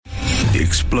The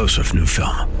explosive new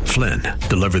film, Flynn,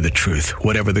 deliver the truth,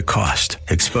 whatever the cost,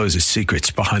 exposes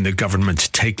secrets behind the government's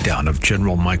takedown of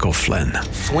General Michael Flynn.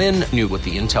 Flynn knew what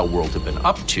the intel world had been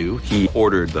up to. He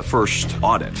ordered the first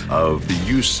audit of the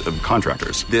use of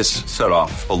contractors. This set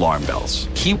off alarm bells.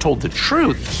 He told the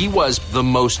truth. He was the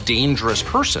most dangerous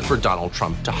person for Donald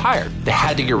Trump to hire. They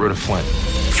had to get rid of Flynn.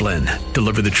 Flynn,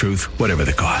 deliver the truth, whatever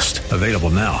the cost. Available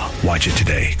now. Watch it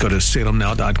today. Go to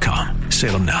salemnow.com.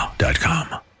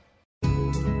 salemnow.com.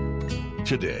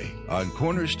 Today on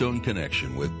Cornerstone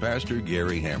Connection with Pastor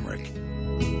Gary Hamrick.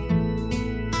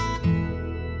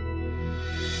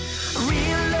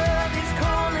 Real love is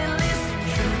calling, listen,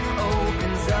 truth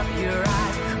opens up your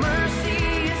eyes. Mercy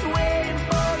is waiting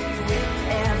for you with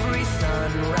every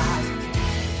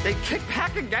sunrise. They kick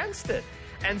back against it.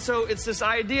 And so it's this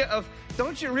idea of,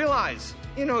 don't you realize,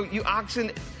 you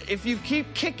oxen, if you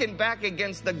keep kicking back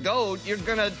against the goad, you're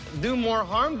going to do more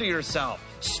harm to yourself.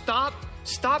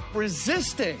 Stop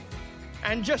resisting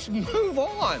and just move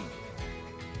on.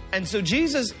 And so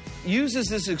Jesus uses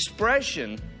this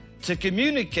expression to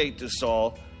communicate to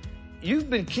Saul, you've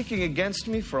been kicking against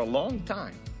me for a long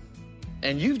time,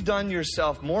 and you've done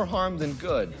yourself more harm than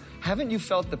good. Haven't you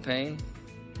felt the pain?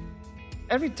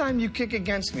 Every time you kick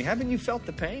against me, haven't you felt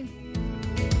the pain?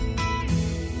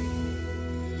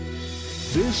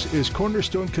 This is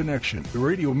Cornerstone Connection, the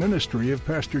radio ministry of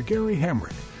Pastor Gary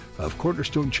Hamrick of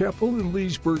Cornerstone Chapel in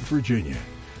Leesburg, Virginia.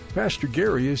 Pastor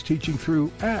Gary is teaching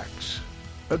through Acts.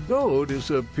 A goad is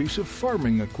a piece of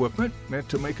farming equipment meant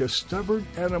to make a stubborn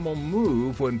animal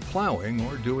move when plowing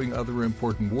or doing other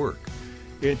important work.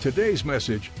 In today's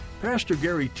message, Pastor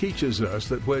Gary teaches us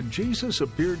that when Jesus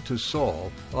appeared to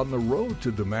Saul on the road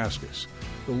to Damascus,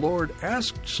 the Lord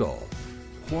asked Saul,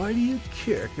 "Why do you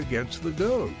kick against the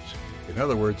goads?" In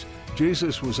other words,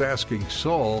 Jesus was asking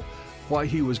Saul why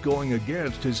he was going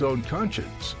against his own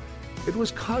conscience. It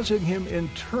was causing him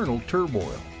internal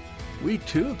turmoil. We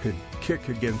too can kick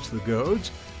against the goads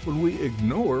when we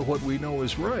ignore what we know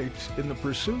is right in the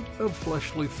pursuit of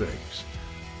fleshly things.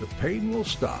 The pain will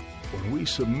stop when we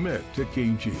submit to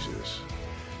King Jesus.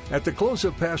 At the close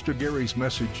of Pastor Gary's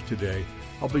message today,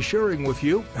 I'll be sharing with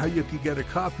you how you can get a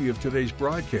copy of today's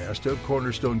broadcast of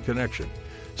Cornerstone Connection.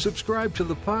 Subscribe to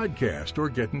the podcast or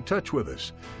get in touch with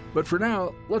us. But for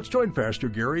now, let's join Pastor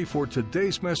Gary for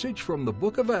today's message from the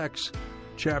book of Acts,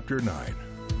 chapter 9.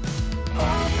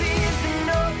 Hope is an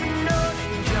open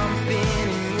ocean, jump in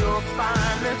and you'll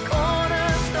find the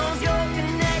cornerstones, your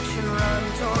connection, run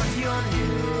towards your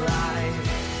new life.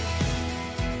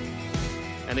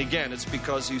 And again, it's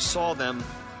because he saw them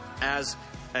as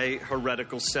a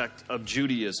heretical sect of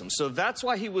Judaism. So that's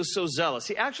why he was so zealous.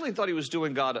 He actually thought he was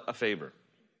doing God a favor.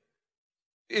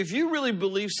 If you really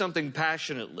believe something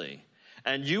passionately,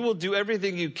 and you will do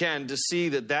everything you can to see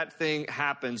that that thing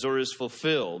happens or is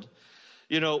fulfilled,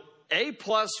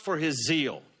 A+ for his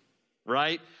zeal,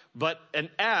 right? But an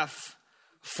F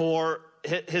for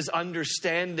his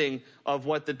understanding of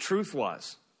what the truth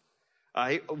was.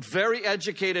 A very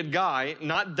educated guy,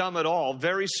 not dumb at all,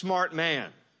 very smart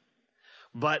man,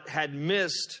 but had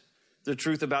missed the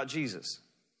truth about Jesus.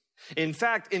 In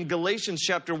fact, in Galatians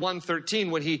chapter 1:13,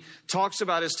 when he talks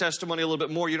about his testimony a little bit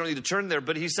more, you don't need to turn there,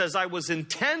 but he says, I was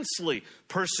intensely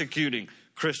persecuting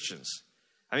Christians.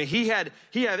 I mean, he had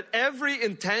every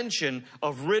intention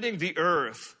of ridding the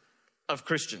earth of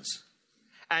Christians.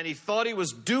 And he thought he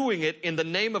was doing it in the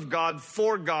name of God,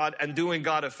 for God, and doing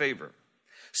God a favor.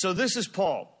 So this is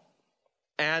Paul.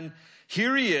 And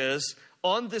here he is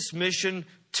on this mission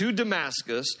to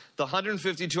Damascus, the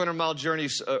 150, 200-mile journey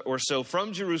or so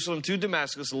from Jerusalem to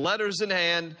Damascus, letters in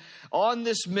hand, on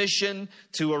this mission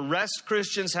to arrest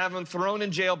Christians, have them thrown in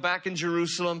jail back in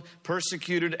Jerusalem,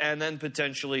 persecuted, and then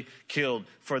potentially killed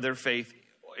for their faith.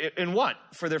 In what?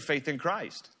 For their faith in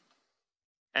Christ.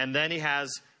 And then he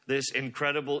has this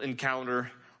incredible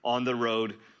encounter on the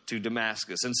road to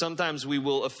Damascus. And sometimes we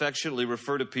will affectionately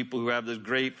refer to people who have this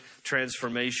great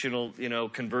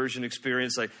transformational, conversion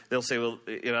experience. Like they'll say, well,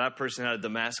 that person had a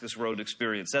Damascus Road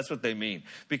experience. That's what they mean.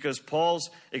 Because Paul's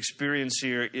experience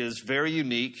here is very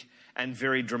unique and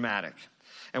very dramatic.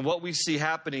 And what we see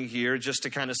happening here, just to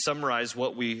kind of summarize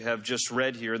what we have just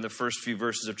read here in the first few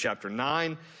verses of chapter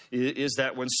 9, is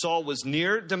that when Saul was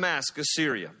near Damascus,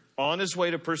 Syria, on his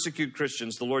way to persecute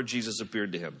Christians, the Lord Jesus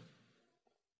appeared to him.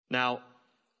 Now,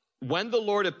 when the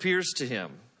Lord appears to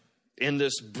him in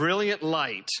this brilliant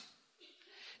light,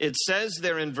 it says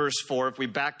there in verse 4, if we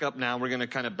back up now, we're going to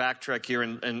kind of backtrack here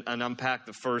and unpack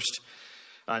the first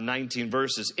 19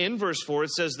 verses. In verse 4, it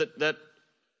says that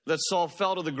Saul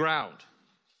fell to the ground.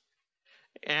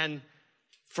 And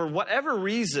for whatever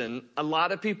reason, a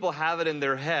lot of people have it in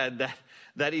their head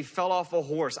that he fell off a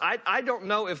horse. I don't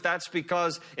know if that's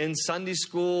because in Sunday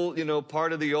school,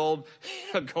 part of the old,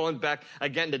 going back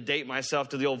again to date myself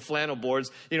to the old flannel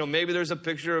boards, maybe there's a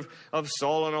picture of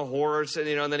Saul on a horse and,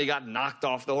 and then he got knocked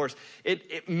off the horse.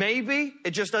 Maybe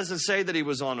it just doesn't say that he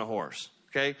was on a horse.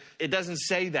 Okay, it doesn't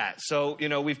say that. So,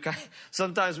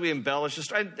 sometimes we embellish the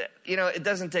story. It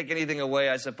doesn't take anything away,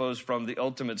 I suppose, from the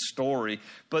ultimate story,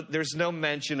 but there's no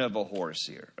mention of a horse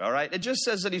here, all right? It just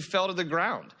says that he fell to the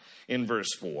ground in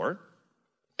verse 4,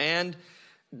 and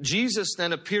Jesus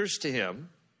then appears to him.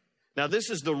 Now, this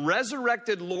is the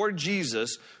resurrected Lord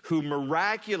Jesus who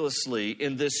miraculously,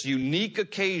 in this unique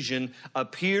occasion,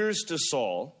 appears to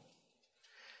Saul.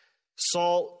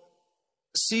 Saul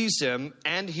sees him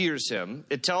and hears him.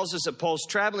 It tells us that Paul's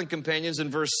traveling companions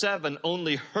in verse 7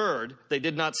 only heard, they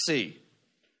did not see.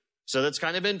 So that's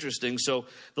kind of interesting. So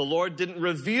the Lord didn't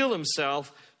reveal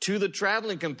himself to the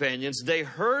traveling companions. They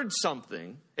heard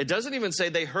something. It doesn't even say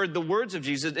they heard the words of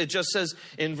Jesus. It just says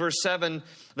in verse 7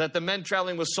 that the men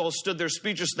traveling with Saul stood there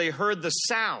speechless. They heard the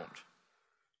sound.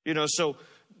 So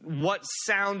what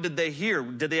sound did they hear?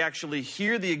 Did they actually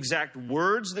hear the exact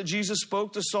words that Jesus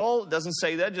spoke to Saul? It doesn't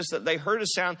say that, just that they heard a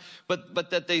sound, but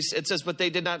that it says, but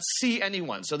they did not see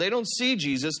anyone. So they don't see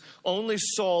Jesus, only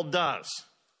Saul does.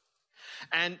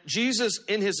 And Jesus,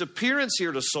 in his appearance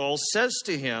here to Saul, says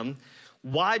to him,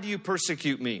 why do you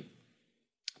persecute me?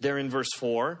 There in verse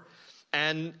 4.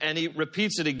 And he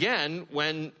repeats it again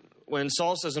when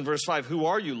Saul says in verse 5, who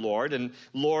are you, Lord? And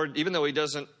Lord, even though he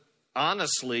doesn't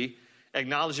honestly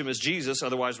acknowledge him as Jesus,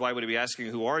 otherwise why would he be asking,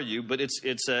 who are you? But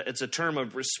it's a term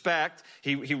of respect.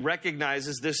 He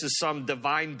recognizes this is some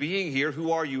divine being here.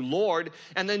 Who are you, Lord?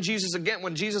 And then Jesus again,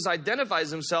 when Jesus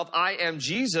identifies himself, I am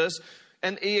Jesus,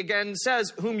 and he again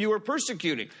says, whom you are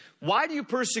persecuting. Why do you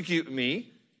persecute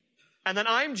me? And then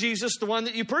I'm Jesus, the one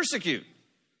that you persecute.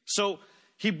 So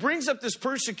he brings up this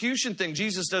persecution thing,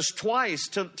 Jesus does twice,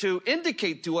 to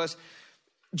indicate to us,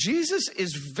 Jesus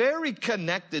is very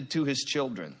connected to his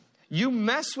children. You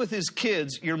mess with his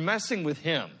kids, you're messing with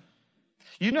him.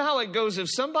 You know how it goes. If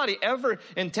somebody ever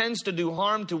intends to do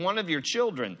harm to one of your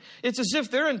children, it's as if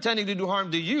they're intending to do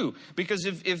harm to you. Because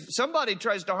if somebody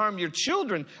tries to harm your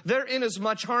children, they're in as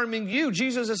much harming you.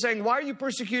 Jesus is saying, why are you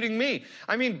persecuting me?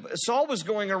 I mean, Saul was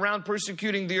going around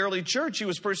persecuting the early church. He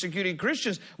was persecuting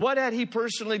Christians. What had he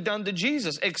personally done to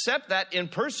Jesus? Except that in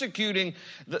persecuting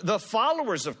the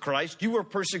followers of Christ, you were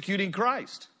persecuting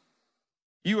Christ.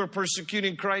 You were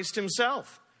persecuting Christ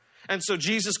himself. And so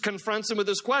Jesus confronts him with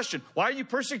this question. Why are you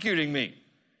persecuting me?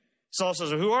 Saul says,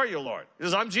 who are you, Lord? He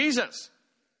says, I'm Jesus,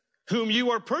 whom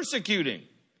you are persecuting.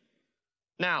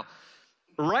 Now,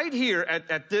 right here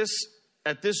at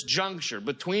this juncture,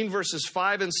 between verses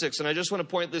 5 and 6, and I just want to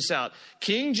point this out,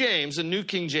 King James and New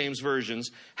King James versions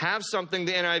have something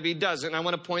the NIV doesn't, and I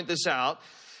want to point this out.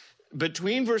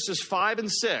 Between verses 5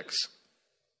 and 6,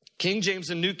 King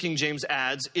James and New King James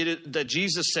adds that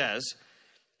Jesus says,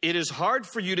 it is hard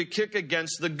for you to kick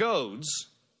against the goads.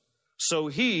 So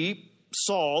he,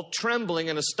 Saul, trembling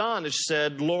and astonished,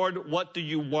 said, Lord, what do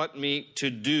you want me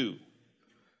to do?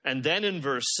 And then in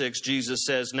verse 6, Jesus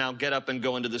says, now get up and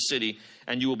go into the city,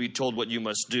 and you will be told what you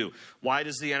must do. Why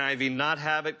does the NIV not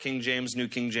have it? King James, New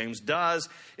King James does.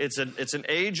 It's an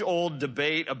age-old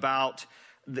debate about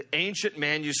the ancient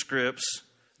manuscripts,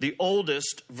 the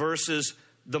oldest versus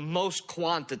the most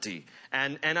quantity.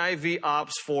 And NIV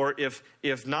opts for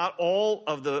if not all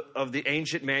of the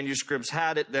ancient manuscripts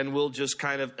had it, then we'll just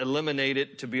kind of eliminate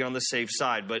it to be on the safe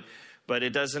side. But it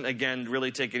doesn't, again,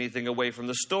 really take anything away from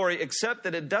the story, except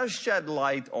that it does shed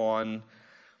light on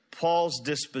Paul's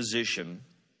disposition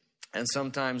and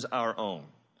sometimes our own.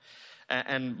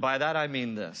 And by that I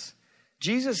mean this.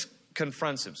 Jesus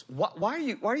confronts him.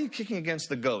 Why are you kicking against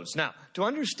the goads? Now, to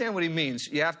understand what he means,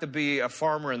 you have to be a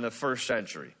farmer in the first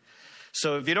century.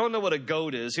 So if you don't know what a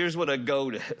goad is, here's what a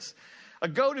goad is. A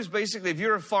goad is basically, if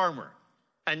you're a farmer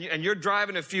and you're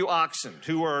driving a few oxen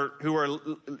who are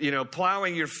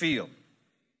plowing your field,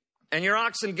 and your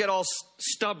oxen get all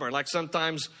stubborn, like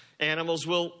sometimes animals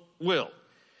will,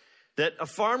 that a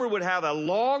farmer would have a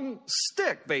long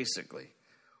stick, basically,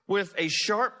 with a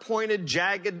sharp-pointed,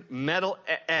 jagged metal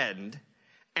end,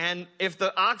 and if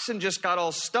the oxen just got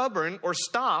all stubborn or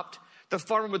stopped, the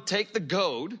farmer would take the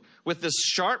goad with this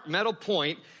sharp metal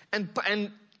point and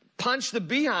punch the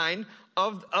behind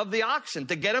of the oxen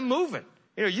to get them moving.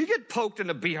 You get poked in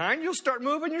the behind, you'll start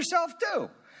moving yourself too.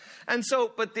 And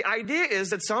so, but the idea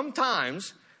is that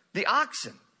sometimes the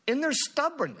oxen, in their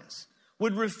stubbornness,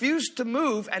 would refuse to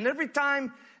move, and every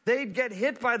time they'd get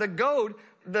hit by the goad,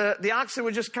 the oxen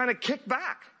would just kind of kick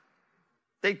back.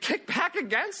 They'd kick back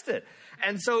against it.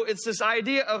 And so it's this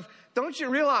idea of don't you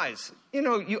realize,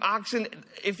 you oxen,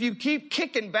 if you keep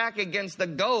kicking back against the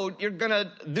goad, you're going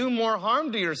to do more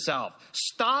harm to yourself.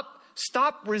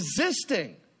 Stop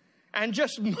resisting and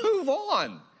just move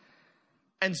on.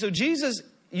 And so Jesus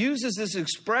uses this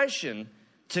expression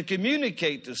to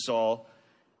communicate to Saul,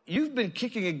 you've been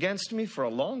kicking against me for a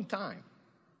long time,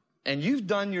 and you've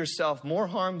done yourself more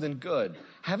harm than good.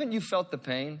 Haven't you felt the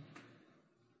pain?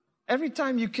 Every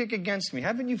time you kick against me,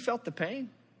 haven't you felt the pain?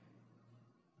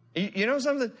 You know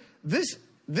something? This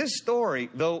story,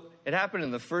 though it happened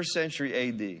in the 1st century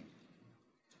A.D.,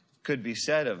 could be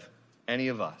said of any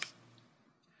of us.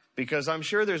 Because I'm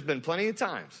sure there's been plenty of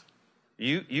times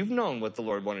you've known what the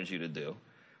Lord wanted you to do,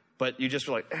 but you just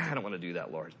were like, I don't want to do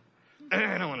that, Lord.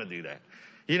 I don't want to do that.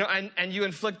 And you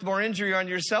inflict more injury on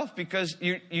yourself because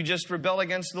you just rebel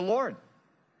against the Lord.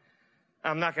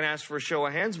 I'm not going to ask for a show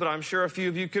of hands, but I'm sure a few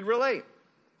of you could relate.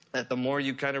 That the more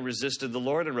you kind of resisted the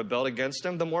Lord and rebelled against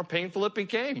him, the more painful it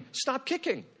became. Stop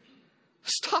kicking.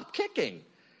 Stop kicking.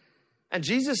 And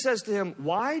Jesus says to him,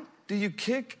 why do you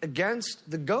kick against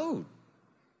the goad?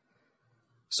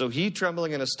 So he,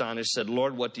 trembling and astonished, said,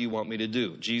 Lord, what do you want me to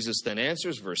do? Jesus then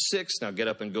answers, verse 6, now get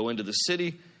up and go into the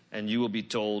city, and you will be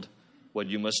told what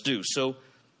you must do. So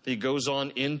he goes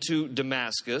on into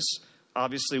Damascus,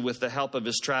 obviously with the help of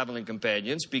his traveling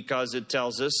companions, because it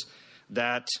tells us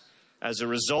that as a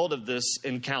result of this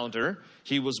encounter,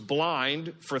 he was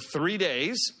blind for 3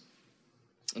 days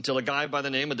until a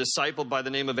disciple by the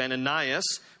name of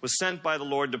Ananias, was sent by the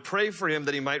Lord to pray for him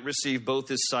that he might receive both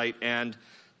his sight and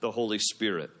the Holy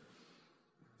Spirit.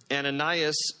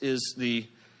 Ananias is the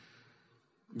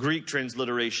Greek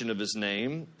transliteration of his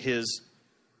name. His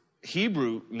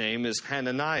Hebrew name is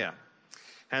Hananiah.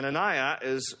 Hananiah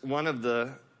is one of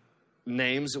the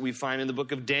names that we find in the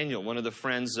book of Daniel, one of the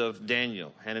friends of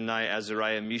Daniel, Hananiah,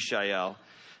 Azariah, Mishael.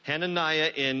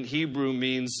 Hananiah in Hebrew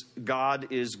means God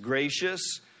is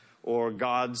gracious or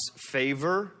God's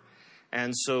favor.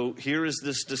 And so here is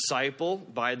this disciple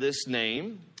by this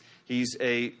name. He's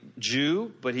a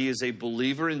Jew, but he is a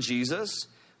believer in Jesus,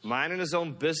 minding his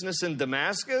own business in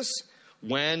Damascus,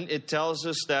 when it tells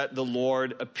us that the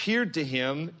Lord appeared to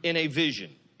him in a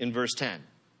vision in verse 10.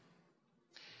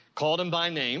 Called him by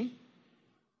name.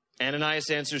 Ananias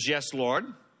answers, yes, Lord.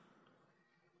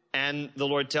 And the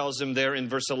Lord tells him there in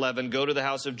verse 11, go to the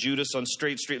house of Judas on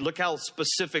Straight Street. Look how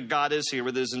specific God is here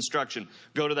with his instruction.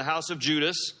 Go to the house of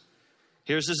Judas.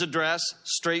 Here's his address,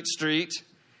 Straight Street.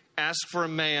 Ask for a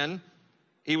man.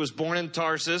 He was born in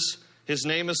Tarsus. His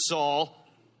name is Saul,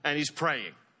 and he's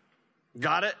praying.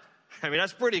 Got it? I mean,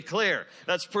 that's pretty clear.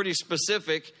 That's pretty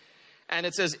specific. And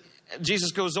it says,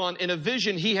 Jesus goes on, in a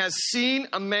vision, he has seen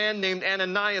a man named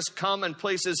Ananias come and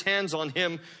place his hands on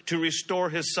him to restore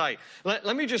his sight.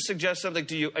 Let me just suggest something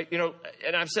to you.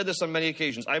 And I've said this on many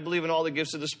occasions. I believe in all the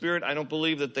gifts of the Spirit. I don't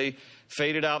believe that they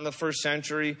faded out in the 1st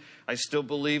century. I still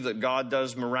believe that God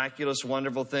does miraculous,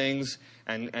 wonderful things,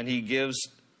 and he gives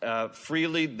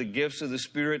freely the gifts of the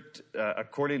Spirit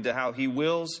according to how he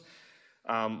wills.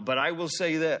 But I will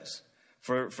say this,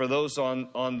 for those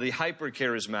on the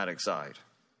hyper-charismatic side,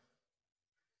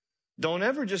 don't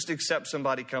ever just accept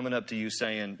somebody coming up to you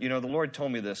saying, the Lord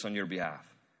told me this on your behalf.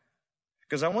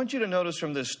 Because I want you to notice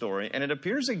from this story, and it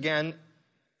appears again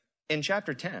in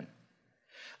chapter 10,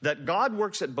 that God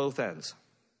works at both ends.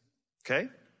 Okay?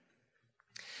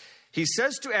 He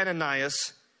says to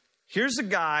Ananias, here's a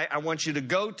guy I want you to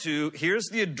go to. Here's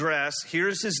the address.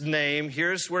 Here's his name.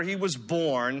 Here's where he was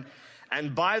born.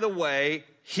 And by the way,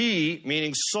 he,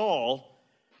 meaning Saul,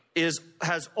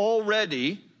 has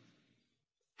already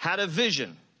had a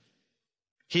vision.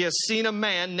 He has seen a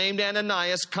man named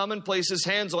Ananias come and place his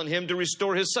hands on him to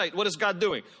restore his sight. What is God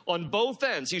doing? On both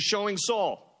ends, he's showing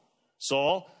Saul,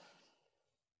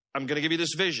 I'm going to give you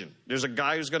this vision. There's a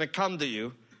guy who's going to come to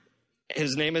you.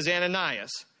 His name is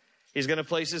Ananias. He's going to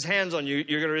place his hands on you.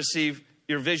 You're going to receive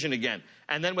your vision again.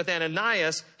 And then with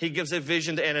Ananias, he gives a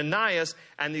vision to Ananias,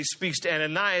 and he speaks to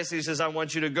Ananias. He says, I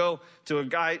want you to go to a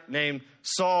guy named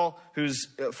Saul, who's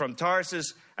from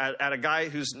Tarsus, at a guy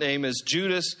whose name is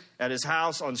Judas, at his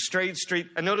house on Straight Street.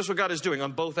 And notice what God is doing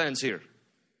on both ends here.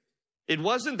 It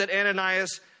wasn't that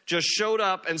Ananias just showed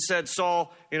up and said,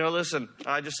 Saul, listen,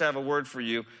 I just have a word for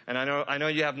you. And I know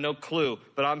you have no clue,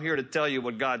 but I'm here to tell you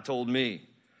what God told me.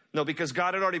 No, because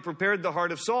God had already prepared the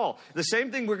heart of Saul. The same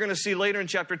thing we're going to see later in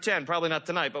chapter 10, probably not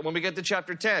tonight, but when we get to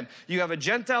chapter 10, you have a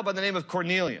Gentile by the name of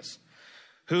Cornelius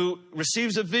who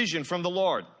receives a vision from the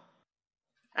Lord.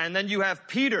 And then you have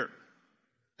Peter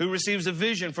who receives a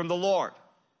vision from the Lord.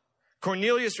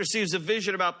 Cornelius receives a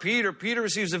vision about Peter. Peter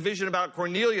receives a vision about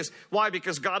Cornelius. Why?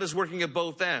 Because God is working at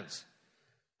both ends.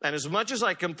 And as much as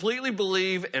I completely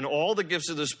believe in all the gifts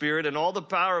of the Spirit and all the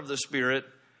power of the Spirit,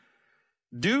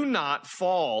 do not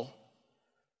fall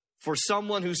for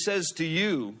someone who says to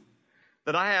you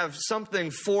that I have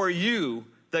something for you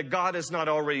that God has not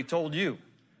already told you.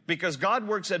 Because God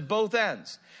works at both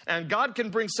ends. And God can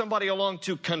bring somebody along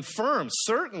to confirm,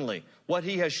 certainly, what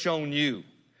he has shown you.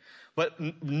 But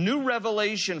new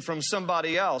revelation from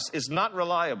somebody else is not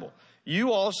reliable.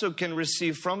 You also can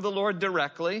receive from the Lord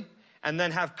directly and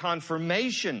then have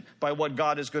confirmation by what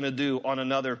God is going to do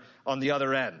on the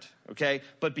other end. Okay?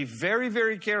 But be very,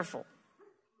 very careful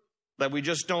that we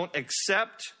just don't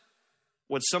accept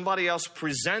what somebody else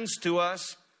presents to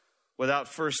us without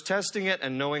first testing it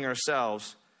and knowing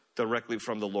ourselves directly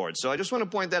from the Lord. So I just want to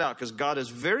point that out because God is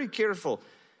very careful.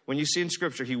 When you see in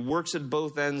Scripture, he works at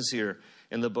both ends here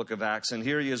in the book of Acts. And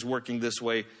here he is working this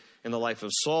way in the life of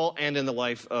Saul and in the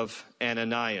life of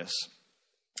Ananias.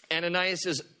 Ananias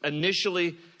is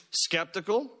initially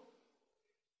skeptical,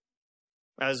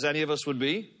 as any of us would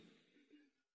be.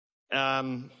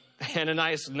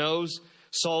 Ananias knows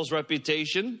Saul's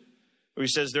reputation. He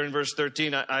says there in verse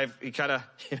 13,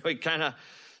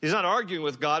 he's not arguing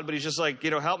with God, but he's just like,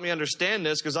 help me understand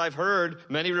this, because I've heard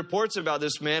many reports about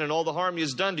this man and all the harm he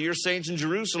has done to your saints in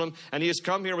Jerusalem, and he has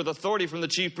come here with authority from the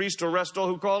chief priest to arrest all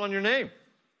who call on your name.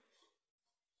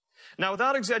 Now,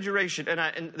 without exaggeration,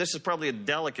 and this is probably a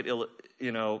delicate,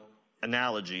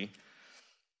 analogy,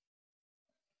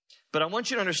 but I want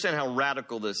you to understand how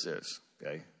radical this is,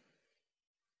 okay?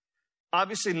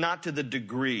 Obviously not to the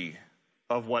degree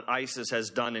of what ISIS has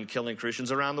done in killing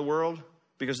Christians around the world,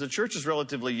 because the church is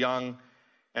relatively young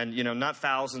and, not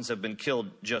thousands have been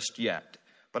killed just yet.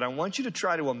 But I want you to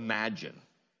try to imagine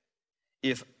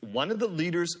if one of the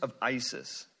leaders of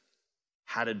ISIS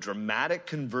had a dramatic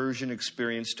conversion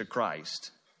experience to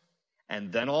Christ,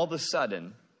 and then all of a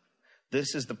sudden,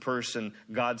 this is the person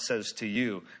God says to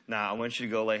you, now I want you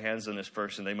to go lay hands on this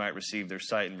person. They might receive their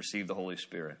sight and receive the Holy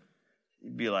Spirit.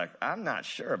 You'd be like, I'm not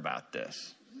sure about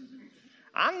this.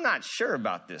 I'm not sure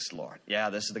about this, Lord. Yeah,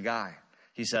 this is the guy.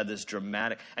 He's had this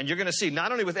dramatic, and you're going to see,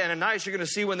 not only with Ananias, you're going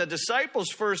to see when the disciples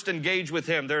first engage with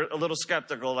him, they're a little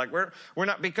skeptical, like we're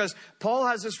not, because Paul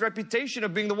has this reputation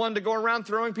of being the one to go around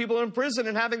throwing people in prison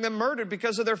and having them murdered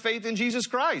because of their faith in Jesus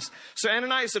Christ. So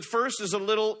Ananias at first is a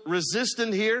little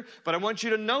resistant here, but I want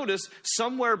you to notice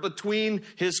somewhere between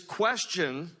his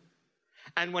question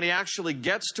and when he actually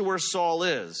gets to where Saul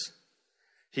is,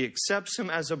 he accepts him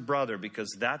as a brother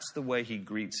because that's the way he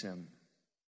greets him.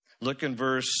 Look in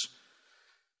verse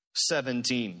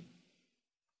 17.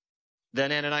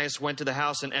 Then Ananias went to the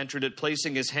house and entered it.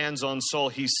 Placing his hands on Saul,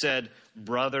 he said,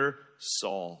 Brother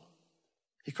Saul.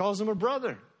 He calls him a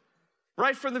brother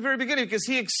right from the very beginning because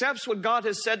he accepts what God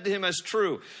has said to him as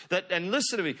true. And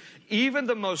listen to me, even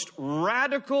the most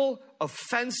radical,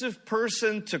 offensive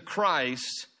person to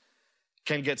Christ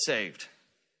can get saved.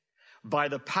 By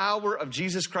the power of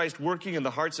Jesus Christ working in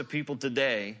the hearts of people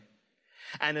today.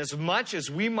 And as much as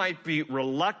we might be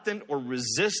reluctant or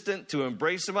resistant to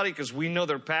embrace somebody because we know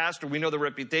their past or we know their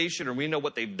reputation or we know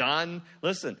what they've done,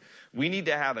 listen, we need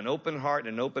to have an open heart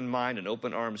and an open mind and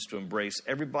open arms to embrace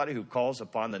everybody who calls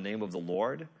upon the name of the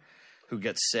Lord, who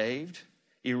gets saved,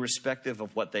 irrespective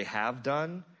of what they have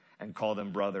done, and call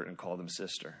them brother and call them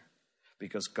sister.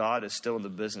 Because God is still in the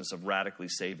business of radically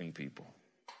saving people.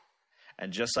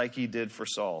 And just like he did for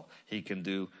Saul, he can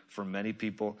do for many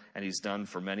people, and he's done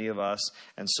for many of us.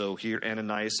 And so here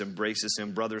Ananias embraces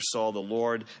him. Brother Saul, the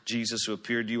Lord Jesus, who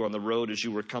appeared to you on the road as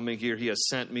you were coming here, he has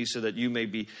sent me so that you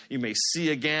may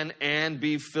see again and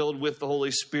be filled with the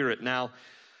Holy Spirit. Now,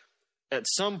 at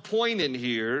some point in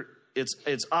here,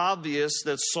 it's obvious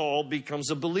that Saul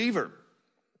becomes a believer.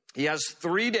 He has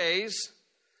 3 days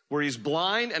where he's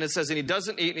blind, and it says, and he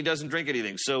doesn't eat and he doesn't drink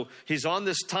anything. So he's on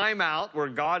this timeout where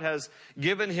God has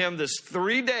given him this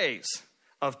 3 days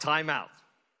of timeout.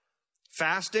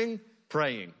 Fasting,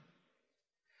 praying.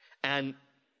 And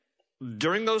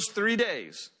during those 3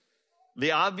 days,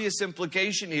 the obvious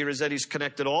implication here is that he's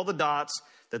connected all the dots,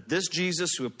 that this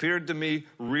Jesus who appeared to me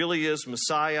really is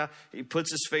Messiah. He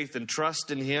puts his faith and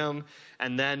trust in him,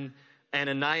 and then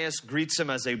Ananias greets him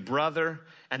as a brother,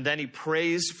 and then he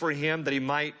prays for him that he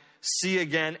might see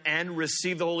again and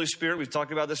receive the Holy Spirit. We've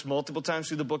talked about this multiple times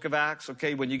through the book of Acts.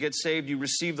 Okay, when you get saved, you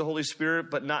receive the Holy Spirit,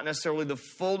 but not necessarily the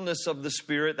fullness of the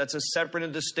Spirit. That's a separate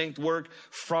and distinct work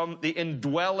from the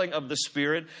indwelling of the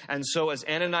Spirit. And so as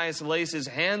Ananias lays his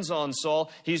hands on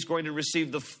Saul, he's going to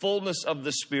receive the fullness of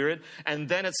the Spirit. And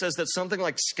then it says that something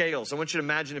like scales. I want you to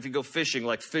imagine if you go fishing,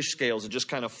 like fish scales, that just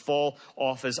kind of fall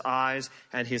off his eyes,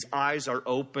 and his eyes are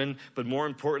open. But more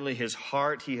importantly, his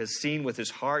heart, he has seen with his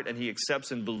heart, and he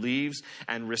accepts and believes believes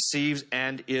and receives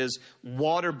and is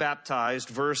water baptized.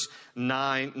 Verse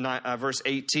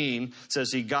 18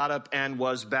 says he got up and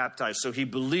was baptized. So he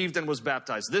believed and was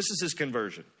baptized. This is his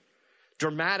conversion.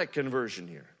 Dramatic conversion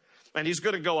here. And he's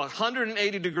going to go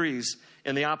 180 degrees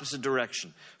in the opposite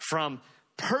direction, from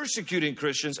persecuting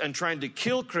Christians and trying to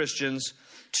kill Christians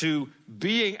to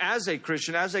being, as a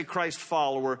Christian, as a Christ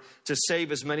follower, to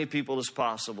save as many people as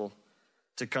possible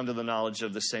to come to the knowledge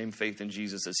of the same faith in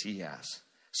Jesus as he has.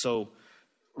 So,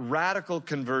 radical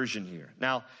conversion here.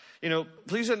 Now,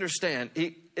 please understand,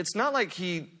 it's not like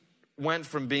he went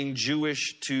from being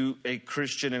Jewish to a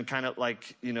Christian and kind of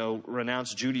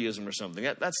renounced Judaism or something.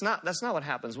 That's not what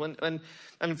happens. And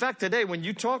in fact, today, when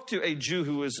you talk to a Jew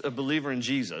who is a believer in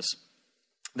Jesus,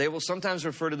 they will sometimes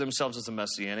refer to themselves as a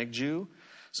Messianic Jew.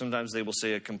 Sometimes they will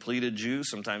say a completed Jew.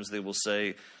 Sometimes they will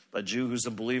say a Jew who's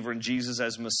a believer in Jesus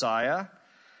as Messiah.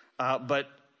 But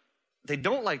they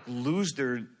don't lose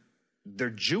their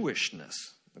Jewishness,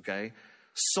 okay?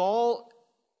 Saul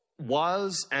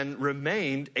was and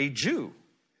remained a Jew,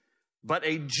 but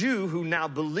a Jew who now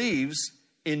believes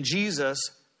in Jesus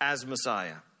as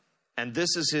Messiah. And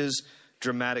this is his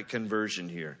dramatic conversion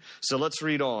here. So let's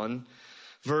read on.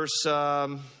 Rest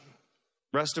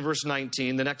of verse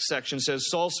 19, the next section says,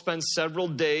 Saul spent several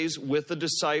days with the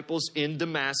disciples in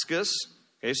Damascus.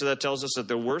 Okay, so that tells us that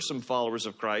there were some followers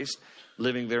of Christ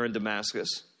living there in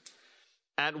Damascus.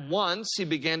 At once he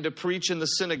began to preach in the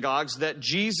synagogues that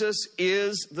Jesus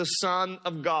is the Son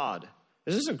of God.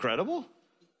 Is this incredible?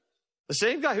 The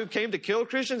same guy who came to kill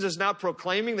Christians is now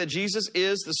proclaiming that Jesus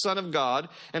is the Son of God.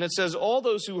 And it says, all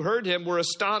those who heard him were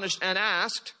astonished and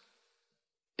asked,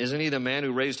 isn't he the man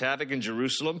who raised havoc in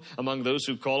Jerusalem among those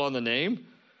who call on the name?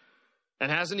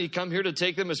 And hasn't he come here to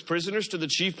take them as prisoners to the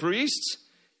chief priests?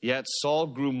 Yet Saul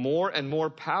grew more and more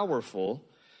powerful,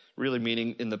 really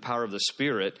meaning in the power of the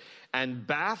Spirit, and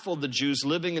baffled the Jews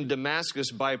living in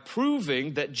Damascus by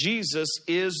proving that Jesus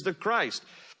is the Christ.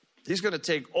 He's going to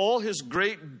take all his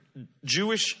great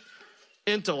Jewish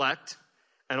intellect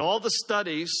and all the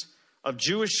studies of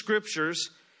Jewish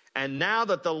scriptures, and now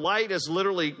that the light has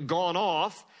literally gone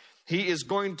off, he is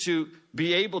going to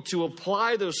be able to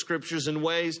apply those scriptures in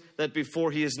ways that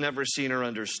before he has never seen or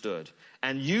understood.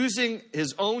 And using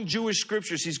his own Jewish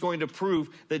scriptures, he's going to prove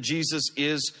that Jesus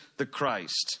is the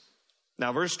Christ.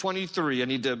 Now, verse 23, I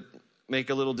need to make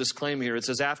a little disclaimer here. It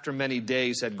says, after many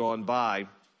days had gone by,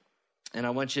 and I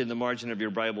want you in the margin of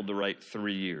your Bible to write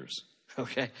 3 years.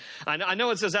 Okay? I know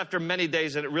it says after many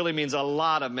days, and it really means a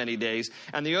lot of many days.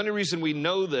 And the only reason we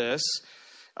know this,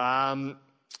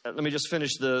 let me just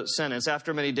finish the sentence.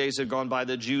 After many days had gone by,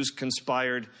 the Jews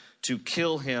conspired to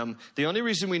kill him. The only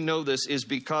reason we know this is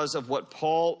because of what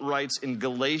Paul writes in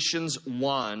Galatians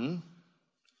 1.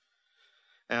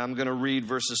 And I'm going to read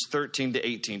verses 13 to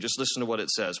 18. Just listen to what it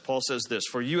says. Paul says this,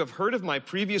 for you have heard of my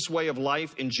previous way of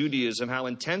life in Judaism, how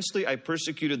intensely I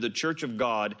persecuted the church of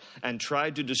God and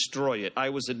tried to destroy it. I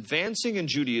was advancing in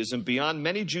Judaism beyond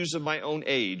many Jews of my own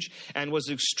age and was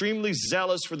extremely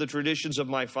zealous for the traditions of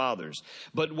my fathers.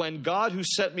 But when God, who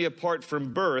set me apart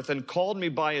from birth and called me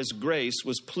by his grace,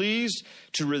 was pleased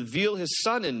to reveal his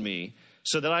Son in me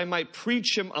so that I might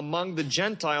preach him among the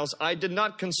Gentiles, I did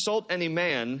not consult any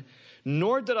man,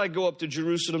 nor did I go up to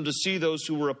Jerusalem to see those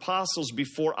who were apostles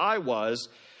before I was.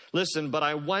 Listen, but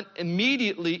I went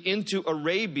immediately into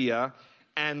Arabia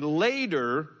and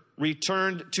later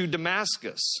returned to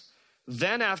Damascus.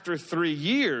 Then after 3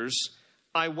 years,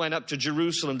 I went up to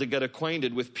Jerusalem to get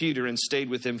acquainted with Peter and stayed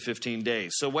with him 15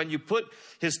 days. So when you put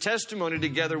his testimony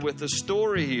together with the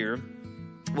story here,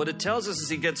 what it tells us is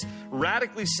he gets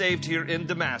radically saved here in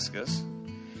Damascus.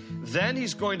 Then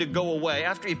he's going to go away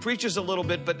after he preaches a little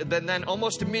bit, but then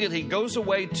almost immediately he goes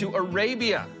away to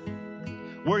Arabia,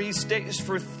 where he stays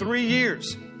for 3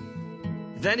 years.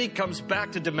 Then he comes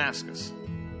back to Damascus.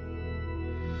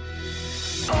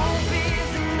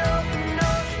 Open ocean,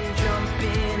 jump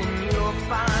in and you'll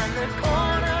find the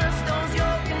cornerstones,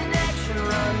 your connection,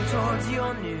 run towards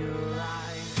your new life.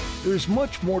 There's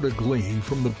much more to glean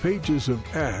from the pages of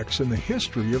Acts and the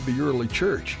history of the early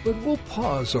church, but we'll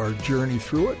pause our journey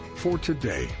through it for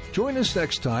today. Join us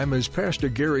next time as Pastor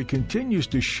Gary continues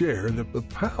to share the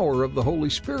power of the Holy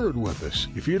Spirit with us.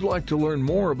 If you'd like to learn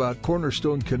more about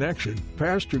Cornerstone Connection,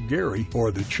 Pastor Gary,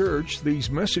 or the church these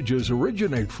messages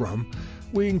originate from,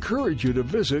 we encourage you to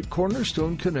visit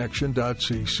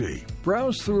cornerstoneconnection.cc.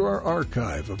 Browse through our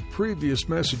archive of previous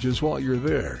messages while you're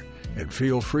there, and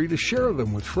feel free to share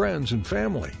them with friends and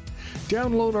family.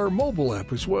 Download our mobile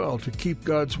app as well to keep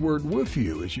God's Word with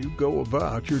you as you go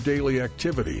about your daily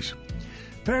activities.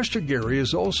 Pastor Gary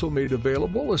has also made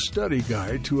available a study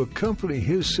guide to accompany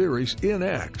his series in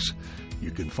Acts. You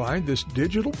can find this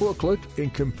digital booklet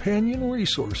and companion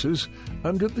resources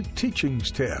under the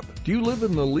Teachings tab. Do you live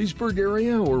in the Leesburg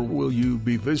area, or will you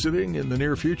be visiting in the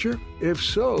near future? If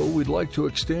so, we'd like to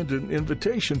extend an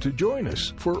invitation to join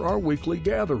us for our weekly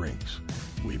gatherings.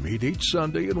 We meet each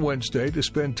Sunday and Wednesday to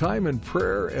spend time in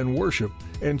prayer and worship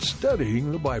and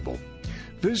studying the Bible.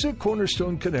 Visit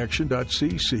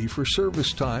cornerstoneconnection.cc for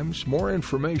service times, more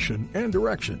information, and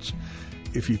directions.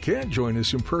 If you can't join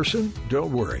us in person,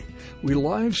 don't worry. We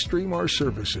live stream our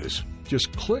services.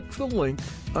 Just click the link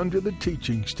under the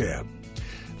Teachings tab.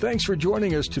 Thanks for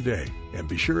joining us today, and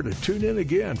be sure to tune in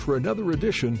again for another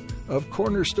edition of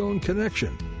Cornerstone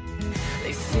Connection.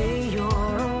 They say you're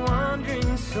a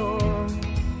wandering soul,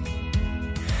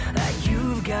 that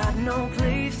you've got no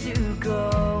place to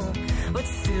go, but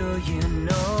still you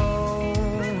know,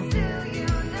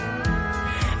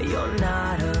 you're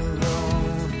not alone.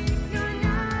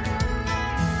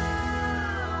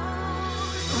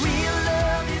 Real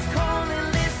love is calling,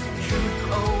 listen,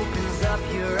 truth opens up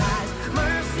your eyes.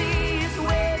 Mercy is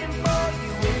waiting for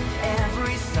you with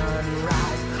every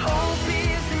sunrise. Hope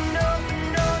is an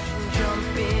open ocean,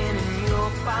 jump in and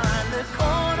you'll find the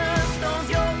cornerstones,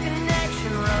 your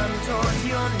connection, run towards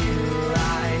your new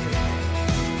life.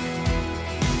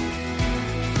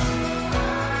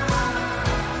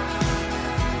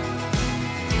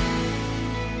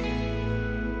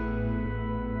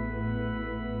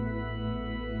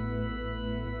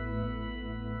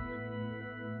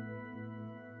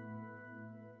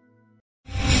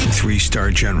 Three-star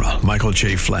General Michael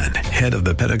J. Flynn, head of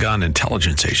the Pentagon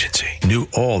Intelligence Agency, knew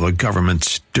all the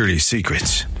government's dirty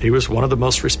secrets. He was one of the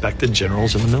most respected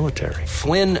generals in the military.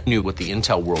 Flynn knew what the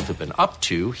intel world had been up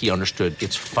to. He understood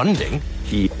its funding.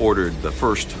 He ordered the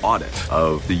first audit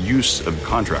of the use of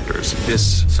contractors.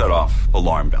 This set off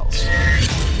alarm bells.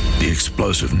 The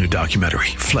explosive new documentary,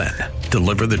 Flynn,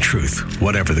 Deliver the Truth,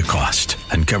 Whatever the Cost,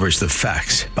 uncovers the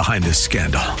facts behind this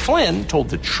scandal. Flynn told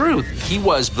the truth. He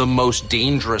was the most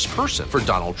dangerous person for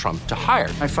Donald Trump to hire.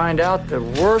 I find out the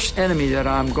worst enemy that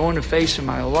I'm going to face in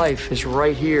my life is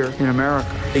right here in America.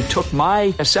 They took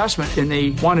my assessment and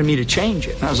they wanted me to change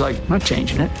it. And I was like, I'm not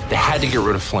changing it. They had to get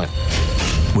rid of Flynn.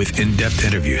 With in-depth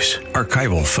interviews,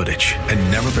 archival footage,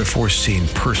 and never-before-seen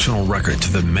personal records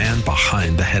of the man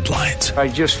behind the headlines. I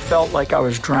just felt like I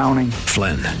was drowning.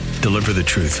 Flynn, Deliver the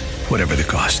Truth, Whatever the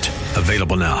Cost.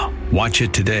 Available now. Watch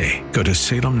it today. Go to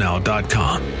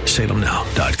salemnow.com.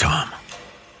 salemnow.com.